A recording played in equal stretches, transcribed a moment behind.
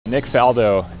Nick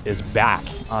Faldo is back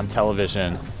on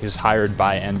television. He was hired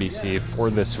by NBC for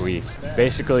this week.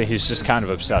 Basically, he's just kind of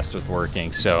obsessed with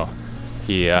working, so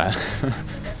he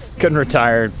couldn't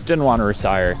retire, didn't want to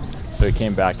retire, so he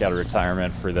came back out of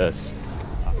retirement for this.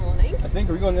 Good morning. I think,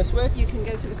 are we going this way? You can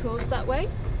go to the course that way.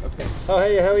 Okay. Oh,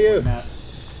 hey, how are you? Met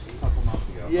a couple months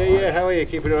ago. Yeah, how are you?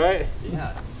 Keeping it all right?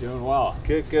 Yeah, doing well.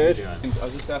 Good. How you doing? I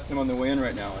was just asking him on the way in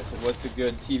right now. I said, what's a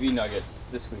good TV nugget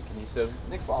this week? And he said,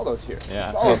 Nick Faldo's here.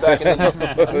 Yeah. Faldo's back in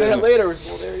the a minute later,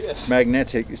 well, there he is.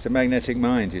 Magnetic, it's the magnetic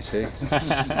mind, you see.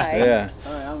 Hi. Yeah.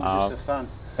 Hi, I'm just a fan.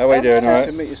 How are you doing? All Nice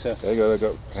to right? meet you, sir. There you go, I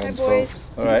got hands full. boys.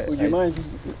 All right. Would you mind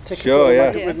taking Sure, a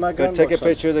yeah. photo with my Go take a grandson?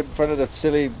 picture of the front of the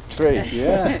silly tree.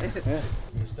 Yeah.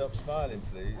 You stop smiling,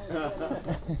 please.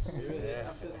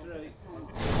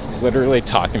 Literally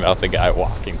talking about the guy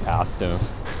walking past him.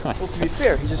 Well, to be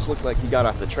fair, he just looked like he got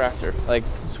off the tractor. Like,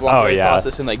 he's walking across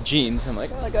this in like jeans. I'm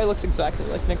like, oh, that guy looks exactly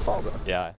like Nick Faldo. Yeah.